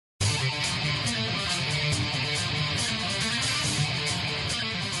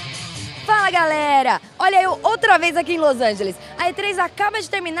Fala galera! Olha eu outra vez aqui em Los Angeles. A E3 acaba de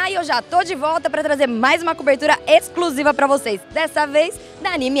terminar e eu já tô de volta para trazer mais uma cobertura exclusiva para vocês. Dessa vez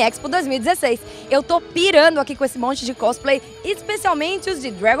da Anime Expo 2016. Eu tô pirando aqui com esse monte de cosplay, especialmente os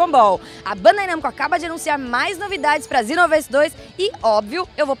de Dragon Ball. A Bandai Namco acaba de anunciar mais novidades para Xenoverse 2 e, óbvio,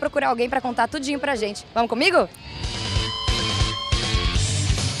 eu vou procurar alguém para contar tudinho pra gente. Vamos comigo?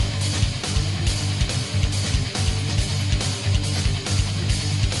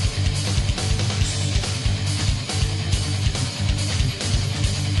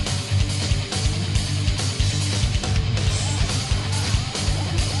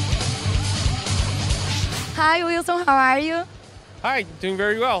 Hi Wilson, how are you? Hi, doing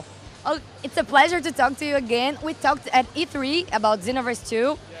very well. Oh, it's a pleasure to talk to you again. We talked at E3 about Xenoverse 2.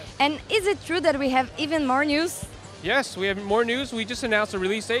 Yes. And is it true that we have even more news? Yes, we have more news. We just announced a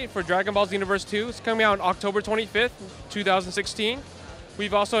release date for Dragon Ball Xenoverse 2. It's coming out on October 25th, 2016.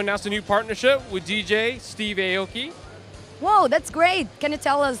 We've also announced a new partnership with DJ Steve Aoki. Whoa, that's great. Can you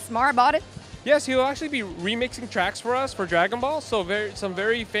tell us more about it? Yes, he'll actually be remixing tracks for us for Dragon Ball. So some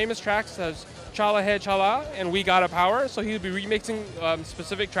very famous tracks as Chala Head Chala and We Gotta Power. So he'll be remixing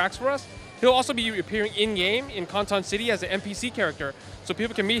specific tracks for us. He'll also be appearing in-game in Canton City as an NPC character, so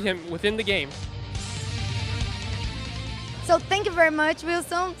people can meet him within the game. So thank you very much,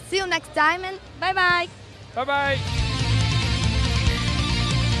 Wilson. See you next time and bye-bye. Bye-bye.